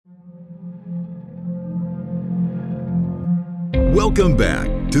Welcome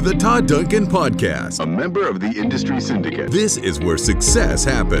back to the Todd Duncan Podcast, a member of the Industry Syndicate. This is where success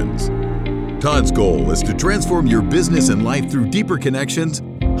happens. Todd's goal is to transform your business and life through deeper connections,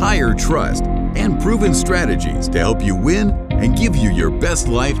 higher trust, and proven strategies to help you win and give you your best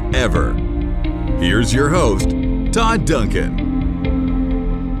life ever. Here's your host, Todd Duncan.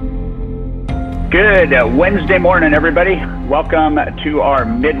 Good Wednesday morning, everybody. Welcome to our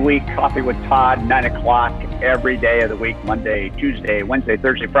midweek Coffee with Todd, 9 o'clock every day of the week, Monday, Tuesday, Wednesday,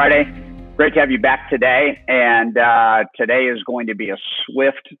 Thursday, Friday. Great to have you back today. And today is going to be a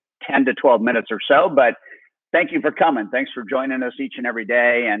swift 10 to 12 minutes or so, but thank you for coming. Thanks for joining us each and every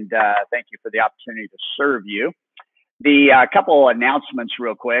day. And thank you for the opportunity to serve you. The couple announcements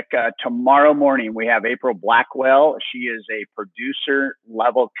real quick. Tomorrow morning, we have April Blackwell. She is a producer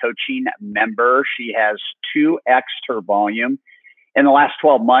level coaching member. She has 2x her volume in the last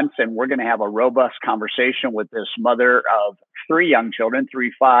 12 months. And we're going to have a robust conversation with this mother of 3 young children,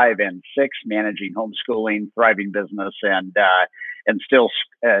 3, 5, and 6, managing homeschooling, thriving business, and still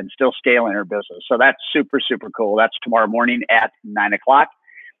scaling her business. So that's super, super cool. That's tomorrow morning at 9 o'clock.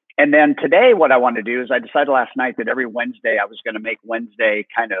 And then today, what I want to do is I decided last night that every Wednesday I was going to make Wednesday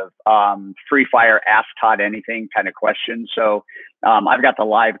kind of free fire, ask Todd anything kind of questions. So I've got the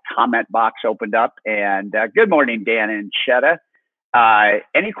live comment box opened up. And good morning, Dan and Chetta.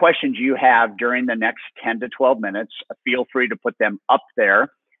 Any questions you have during the next 10 to 12 minutes, feel free to put them up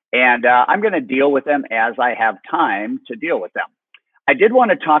there. And I'm going to deal with them as I have time to deal with them. I did want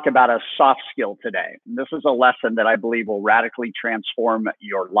to talk about a soft skill today. And this is a lesson that I believe will radically transform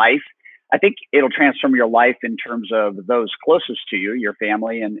your life. I think it'll transform your life in terms of those closest to you, your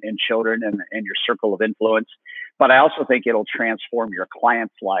family and children and your circle of influence. But I also think it'll transform your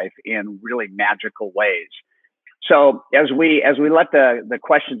client's life in really magical ways. So as we let the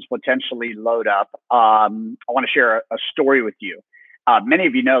questions potentially load up, I want to share a story with you. Many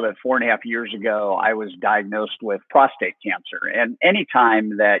of you know that 4.5 years ago, I was diagnosed with prostate cancer. And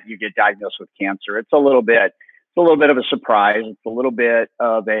anytime that you get diagnosed with cancer, it's a little bit of a surprise. It's a little bit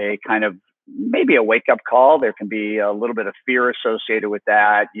of a kind of maybe a wake up call. There can be a little bit of fear associated with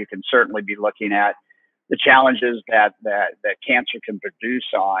that. You can certainly be looking at the challenges that cancer can produce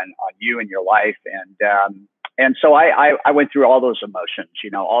on you and your life. And so I went through all those emotions,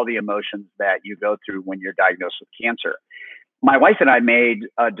 all the emotions that you go through when you're diagnosed with cancer. My wife and I made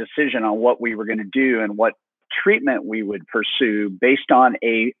a decision on what we were going to do and what treatment we would pursue based on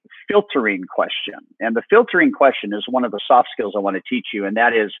a filtering question. And the filtering question is one of the soft skills I want to teach you. And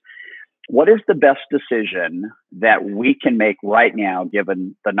that is, what is the best decision that we can make right now,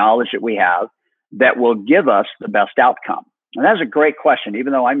 given the knowledge that we have, that will give us the best outcome? And that's a great question.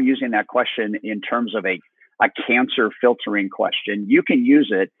 Even though I'm using that question in terms of a cancer filtering question, you can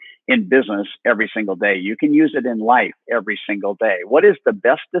use it in business every single day. You can use it in life every single day. What is the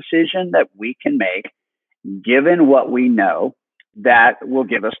best decision that we can make, given what we know, that will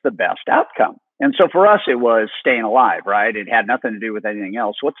give us the best outcome? And so for us, it was staying alive, right? It had nothing to do with anything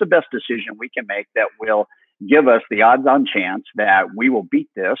else. What's the best decision we can make that will give us the odds-on chance that we will beat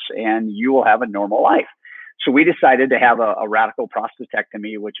this and you will have a normal life? So we decided to have a radical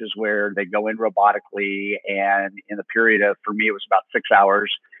prostatectomy, which is where they go in robotically. And in the period of, for me, it was about 6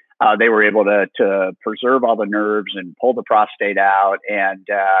 hours. They were able to preserve all the nerves and pull the prostate out. And,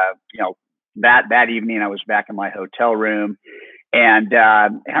 that evening I was back in my hotel room. And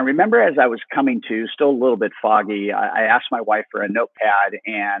I remember as I was coming to, still a little bit foggy, I asked my wife for a notepad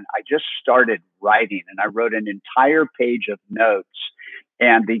and I just started writing. And I wrote an entire page of notes.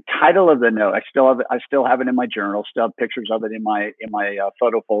 And the title of the note, I still have it in my journal, still have pictures of it in my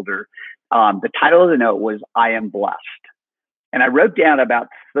photo folder. The title of the note was, "I am blessed." And I wrote down about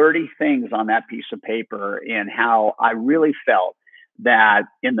 30 things on that piece of paper and how I really felt that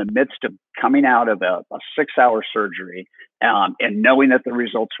in the midst of coming out of a 6-hour surgery and knowing that the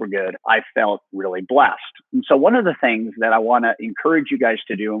results were good, I felt really blessed. And so one of the things that I want to encourage you guys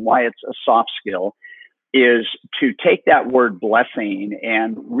to do, and why it's a soft skill, is to take that word blessing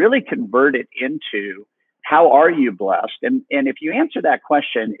and really convert it into, how are you blessed? And if you answer that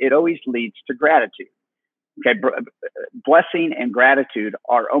question, it always leads to gratitude. Okay, blessing and gratitude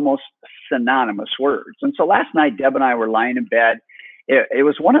are almost synonymous words. And so last night, Deb and I were lying in bed. It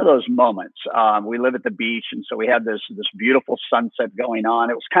was one of those moments. We live at the beach, and so we had this beautiful sunset going on.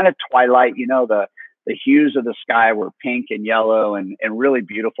 It was kind of twilight, the hues of the sky were pink and yellow and really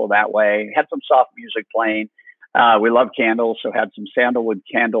beautiful that way. Had some soft music playing. We love candles, so had some sandalwood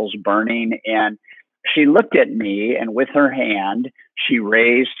candles burning. And she looked at me, and with her hand, she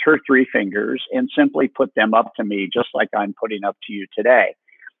raised her 3 fingers and simply put them up to me, just like I'm putting up to you today.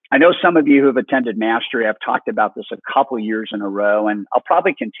 I know some of you who have attended Mastery, I've talked about this a couple years in a row, and I'll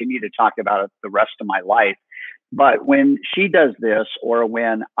probably continue to talk about it the rest of my life. But when she does this, or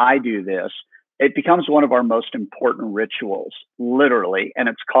when I do this, it becomes one of our most important rituals, literally, and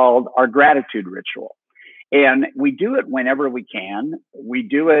it's called our gratitude ritual. And we do it whenever we can. We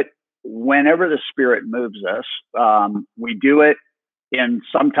do it whenever the spirit moves us. We do it in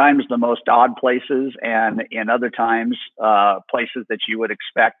sometimes the most odd places, and in other times, places that you would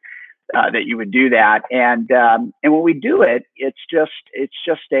expect that you would do that. And when we do it,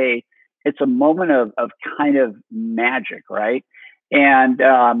 it's a moment of kind of magic, right?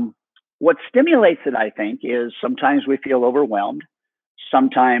 And what stimulates it, I think, is sometimes we feel overwhelmed.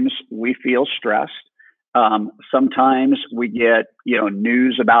 Sometimes we feel stressed. Sometimes we get,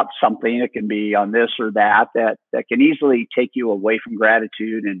 news about something. It can be on this or that can easily take you away from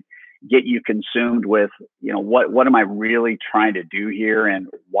gratitude and get you consumed with, what am I really trying to do here? And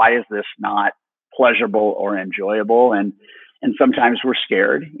why is this not pleasurable or enjoyable? And sometimes we're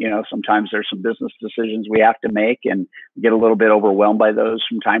scared, sometimes there's some business decisions we have to make and get a little bit overwhelmed by those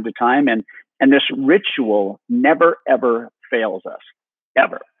from time to time. And this ritual never, ever fails us,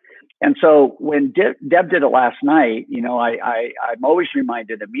 ever. And so when Deb did it last night, I'm always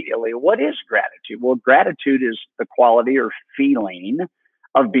reminded immediately, what is gratitude? Well, gratitude is the quality or feeling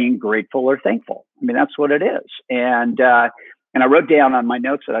of being grateful or thankful. I mean, that's what it is. And I wrote down on my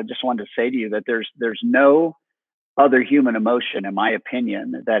notes that I just wanted to say to you that there's no other human emotion, in my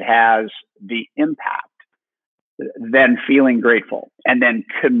opinion, that has the impact than feeling grateful and then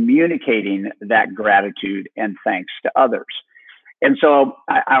communicating that gratitude and thanks to others. And so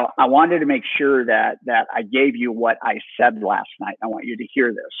I wanted to make sure that I gave you what I said last night. I want you to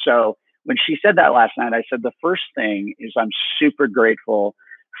hear this. So when she said that last night, I said, the first thing is I'm super grateful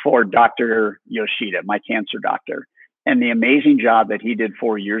for Dr. Yoshida, my cancer doctor, and the amazing job that he did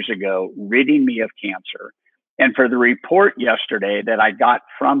 4 years ago, ridding me of cancer. And for the report yesterday that I got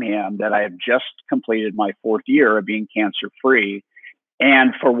from him that I have just completed my 4th year of being cancer free.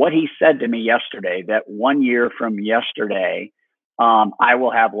 And for what he said to me yesterday, that 1 year from yesterday, I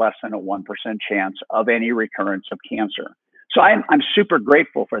will have less than a 1% chance of any recurrence of cancer. So I'm super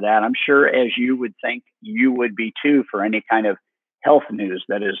grateful for that. I'm sure, as you would think, you would be too, for any kind of health news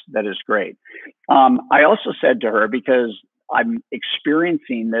that is great. I also said to her, because I'm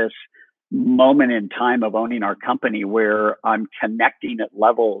experiencing this moment in time of owning our company where I'm connecting at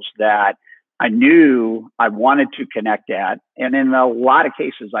levels that I knew I wanted to connect at, and in a lot of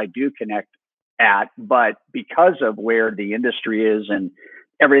cases I do connect at, but because of where the industry is and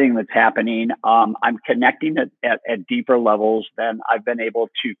everything that's happening, I'm connecting at deeper levels than I've been able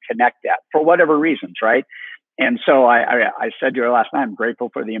to connect at for whatever reasons, right? And so I said to her last night, I'm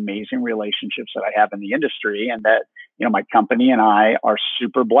grateful for the amazing relationships that I have in the industry, and that, my company and I are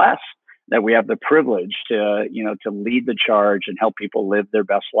super blessed that we have the privilege to lead the charge and help people live their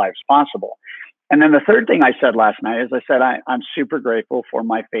best lives possible. And then the third thing I said last night is I said, I'm super grateful for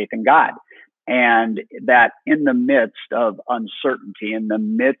my faith in God. And that in the midst of uncertainty, in the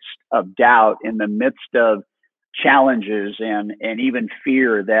midst of doubt, in the midst of challenges and even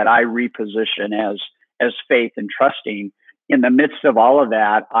fear, that I reposition as faith and trusting. In the midst of all of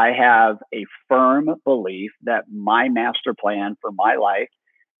that, I have a firm belief that my master plan for my life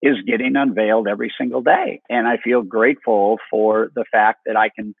is getting unveiled every single day. And I feel grateful for the fact that I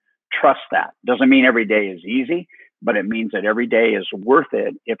can trust that. Doesn't mean every day is easy, but it means that every day is worth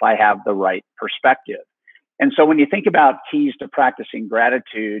it if I have the right perspective. And so when you think about keys to practicing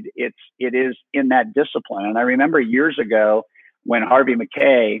gratitude, it is in that discipline. And I remember years ago when Harvey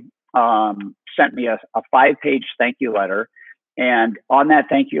Mackay sent me a 5-page thank you letter. And on that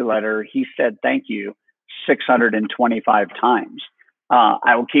thank you letter, he said, thank you 625 times.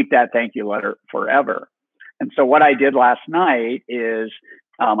 I will keep that thank you letter forever. And so what I did last night is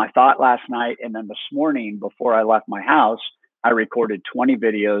I thought last night, and then this morning before I left my house, I recorded 20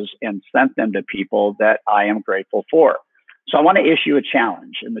 videos and sent them to people that I am grateful for. So I want to issue a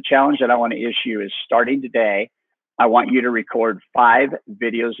challenge. And the challenge that I want to issue is, starting today, I want you to record 5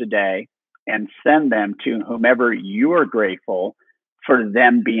 videos a day and send them to whomever you are grateful for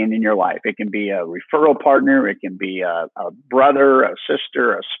them being in your life. It can be a referral partner. It can be a brother, a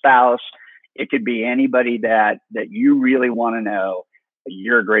sister, a spouse. It could be anybody that you really want to know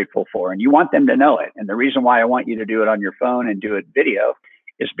you're grateful for, and you want them to know it. And the reason why I want you to do it on your phone and do it video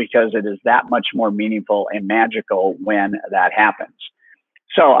is because it is that much more meaningful and magical when that happens.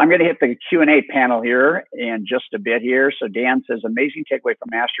 So I'm going to hit the Q&A panel here in just a bit here. So Dan says, amazing takeaway from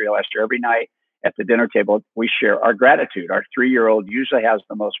Mastery last year. Every night at the dinner table, we share our gratitude. Our 3-year-old usually has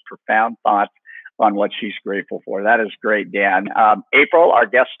the most profound thoughts on what she's grateful for. That is great, Dan. April, our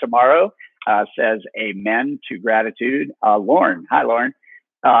guest tomorrow, says amen to gratitude. Lauren, hi, Lauren.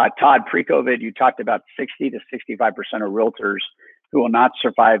 Todd, pre-COVID, you talked about 60 to 65% of realtors who will not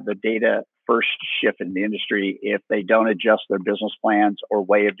survive the data first shift in the industry if they don't adjust their business plans or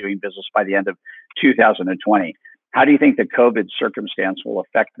way of doing business by the end of 2020. How do you think the COVID circumstance will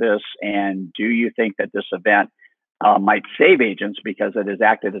affect this? And do you think that this event might save agents because it has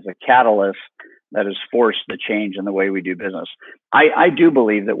acted as a catalyst that has forced the change in the way we do business? I do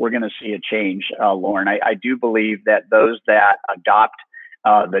believe that we're going to see a change, Lauren. I do believe that those that adopt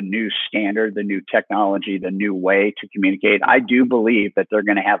the new standard, the new technology, the new way to communicate, I do believe that they're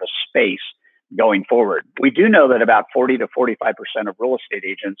going to have a space going forward. We do know that about 40 to 45% of real estate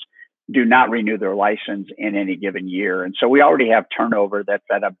agents do not renew their license in any given year. And so we already have turnover that's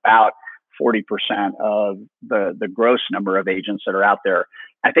at about 40% of the gross number of agents that are out there.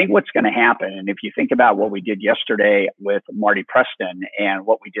 I think what's going to happen, and if you think about what we did yesterday with Marty Preston and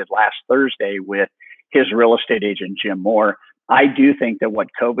what we did last Thursday with his real estate agent, Jim Moore, I do think that what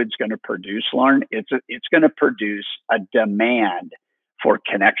COVID's going to produce, Lauren, it's going to produce a demand for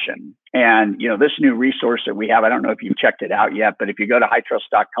connection. And, this new resource that we have, I don't know if you've checked it out yet, but if you go to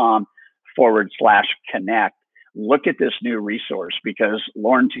hightrust.com/connect, look at this new resource, because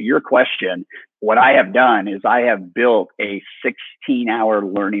Lauren, to your question, what I have done is I have built a 16-hour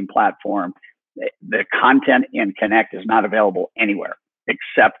learning platform. The content in Connect is not available anywhere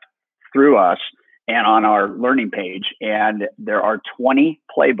except through us and on our learning page. And there are 20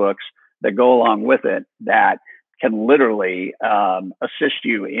 playbooks that go along with it that can literally assist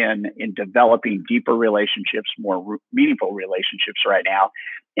you in developing deeper relationships, more meaningful relationships right now.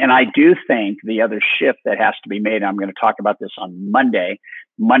 And I do think the other shift that has to be made, and I'm going to talk about this on Monday.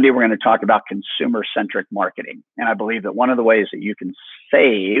 Monday, we're going to talk about consumer-centric marketing. And I believe that one of the ways that you can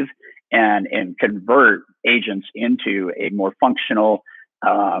save and convert agents into a more functional,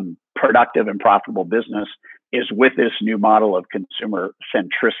 productive and profitable business is with this new model of consumer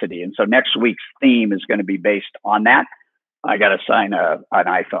centricity. And so next week's theme is going to be based on that. I got to sign an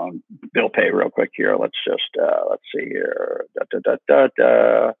iPhone bill pay real quick here. Let's see here.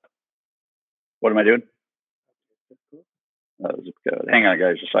 What am I doing? Zip code. Hang on,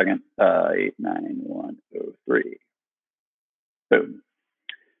 guys, a second. 89103. Boom.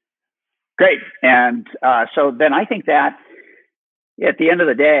 Great. And so then I think that at the end of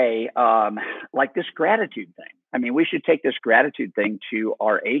the day, like this gratitude thing, I mean, we should take this gratitude thing to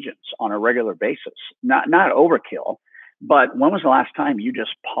our agents on a regular basis, not overkill, but when was the last time you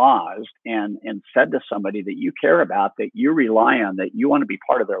just paused and said to somebody that you care about, that you rely on, that you want to be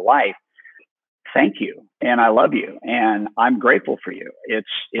part of their life, thank you, and I love you, and I'm grateful for you. It's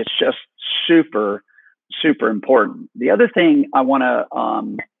just super, super important. The other thing I want to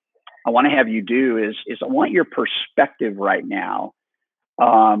have you do is I want your perspective right now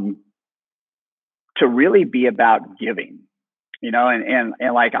to really be about giving, and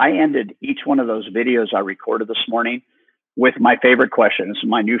like I ended each one of those videos I recorded this morning with my favorite question. This is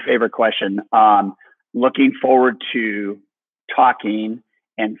my new favorite question. Looking forward to talking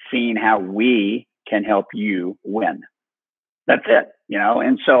and seeing how we can help you win. That's it,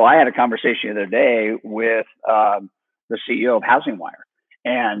 And so I had a conversation the other day with the CEO of HousingWire.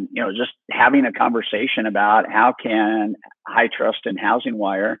 And, just having a conversation about how can High Trust and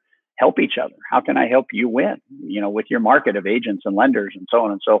HousingWire help each other? How can I help you win, with your market of agents and lenders and so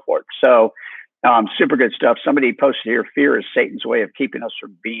on and so forth? So super good stuff. Somebody posted here, fear is Satan's way of keeping us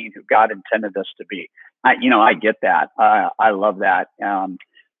from being who God intended us to be. I get that. I love that.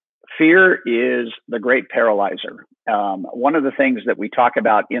 Fear is the great paralyzer. One of the things that we talk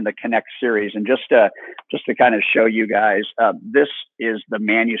about in the Connect series, and just to kind of show you guys, this is the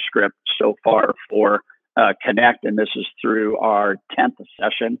manuscript so far for Connect, and this is through our 10th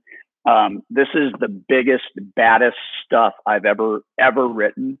session. This is the biggest, baddest stuff I've ever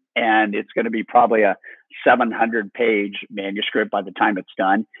written, and it's going to be probably a 700-page manuscript by the time it's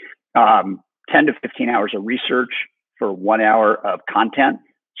done. 10 to 15 hours of research for 1 hour of content.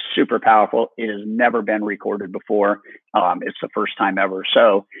 Super powerful. It has never been recorded before. It's the first time ever.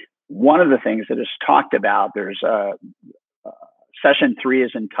 So one of the things that is talked about, there's session 3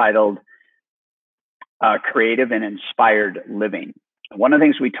 is entitled Creative and Inspired Living. One of the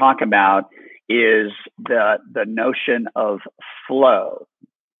things we talk about is the notion of flow.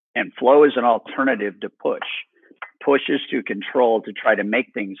 And flow is an alternative to push. Push is to control, to try to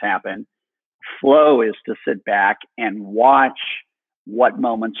make things happen. Flow is to sit back and watch what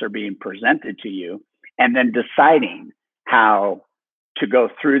moments are being presented to you, and then deciding how to go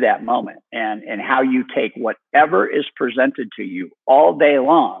through that moment and how you take whatever is presented to you all day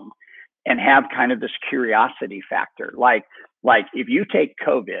long and have kind of this curiosity factor. Like if you take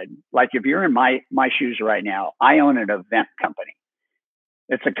COVID, like if you're in my shoes right now, I own an event company.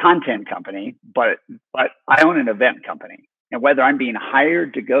 It's a content company, but I own an event company. And whether I'm being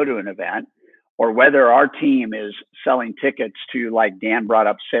hired to go to an event or whether our team is selling tickets to, like Dan brought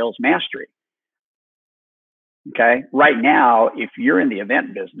up, Sales Mastery. Okay. Right now, if you're in the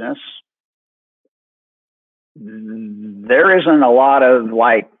event business, there isn't a lot of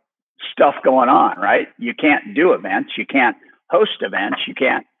like stuff going on, right? You can't do events. You can't host events. You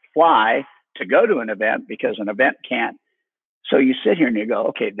can't fly to go to an event because an event can't. So you sit here and you go,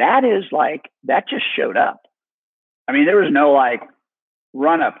 okay, that just showed up. I mean, there was no like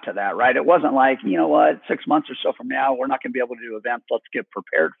run up to that, right? It wasn't like, you know what, 6 months or so from now, we're not going to be able to do events. Let's get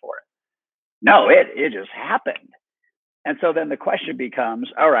prepared for it. No, it just happened. And so then the question becomes,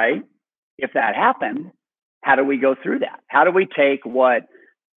 all right, if that happened, how do we go through that? How do we take what,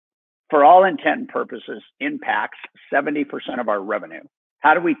 for all intent and purposes, impacts 70% of our revenue?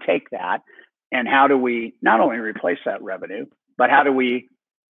 How do we take that and how do we not only replace that revenue, but how do we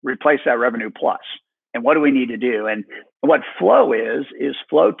replace that revenue plus? And what do we need to do? And what flow is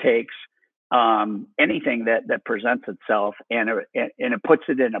flow takes anything that presents itself and it puts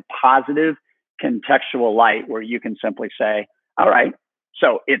it in a positive contextual light where you can simply say, all right,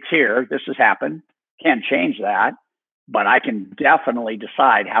 so it's here. This has happened. Can't change that, but I can definitely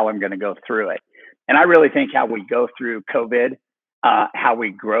decide how I'm going to go through it. And I really think how we go through COVID, how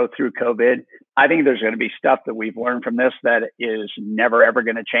we grow through COVID, I think there's going to be stuff that we've learned from this that is never, ever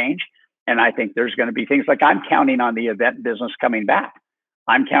going to change. And I think there's going to be things like I'm counting on the event business coming back.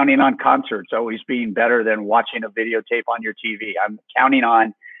 I'm counting on concerts always being better than watching a videotape on your TV. I'm counting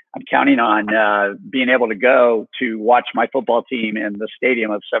on being able to go to watch my football team in the stadium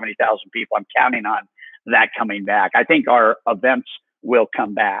of 70,000 people. I'm counting on that coming back. I think our events will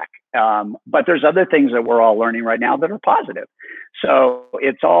come back. But there's other things that we're all learning right now that are positive. So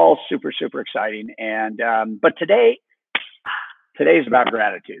it's all super, super exciting. And, but today's about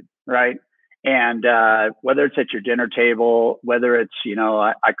gratitude, right? And whether it's at your dinner table, whether it's,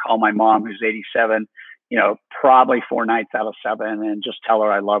 I call my mom who's 87, probably 4 nights out of 7 and just tell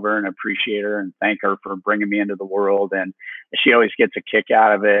her I love her and appreciate her and thank her for bringing me into the world. And she always gets a kick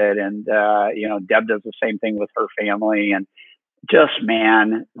out of it. And, Deb does the same thing with her family. And just,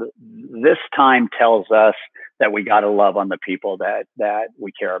 man, this time tells us that we got to love on the people that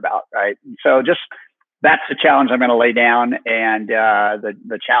we care about. Right. And so that's the challenge I'm going to lay down. And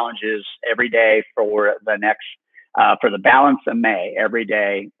the challenge is every day for the next, for the balance of May, every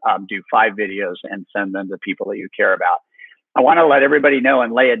day, do 5 videos and send them to people that you care about. I want to let everybody know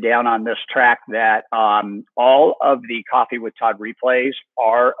and lay it down on this track that all of the Coffee with Todd replays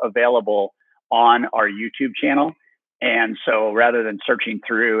are available on our YouTube channel. And so rather than searching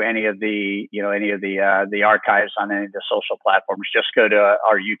through any of the archives on any of the social platforms, just go to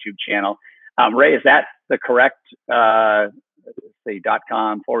our YouTube channel. Ray, is that the correct, .com/C/Todd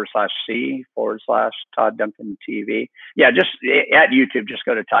Duncan TV? Yeah, just at YouTube, just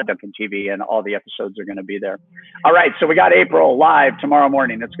go to Todd Duncan TV and all the episodes are going to be there. All right, so we got April live tomorrow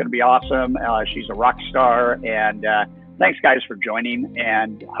morning. It's going to be awesome. She's a rock star. And thanks, guys, for joining.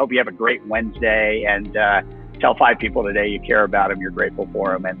 And hope you have a great Wednesday. And tell 5 people today you care about them, you're grateful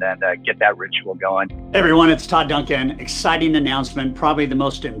for them, and then get that ritual going. Hey everyone, it's Todd Duncan. Exciting announcement, probably the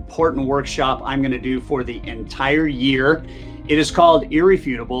most important workshop I'm going to do for the entire year. It is called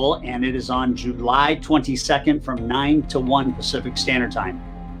Irrefutable, and it is on July 22nd from 9 to 1 Pacific Standard Time.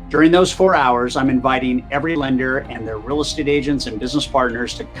 During those 4 hours, I'm inviting every lender and their real estate agents and business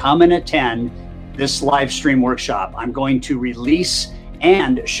partners to come and attend this live stream workshop. I'm going to release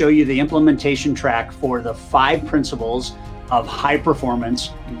and show you the implementation track for the 5 principles of high performance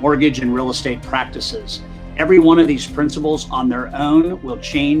mortgage and real estate practices. Every one of these principles on their own will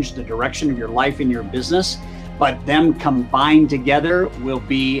change the direction of your life and your business, but them combined together will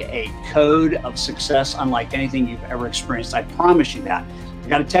be a code of success unlike anything you've ever experienced. I promise you that. I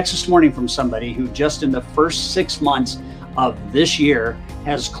got a text this morning from somebody who just in the first 6 months of this year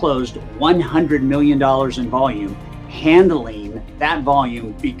has closed $100 million in volume, handling that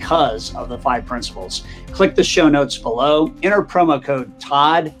volume because of the 5 principles. Click the show notes below, enter promo code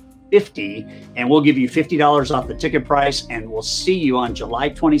TODD50, and we'll give you $50 off the ticket price. And we'll see you on July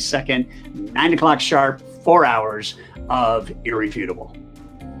 22nd, 9 o'clock sharp, 4 hours of Irrefutable.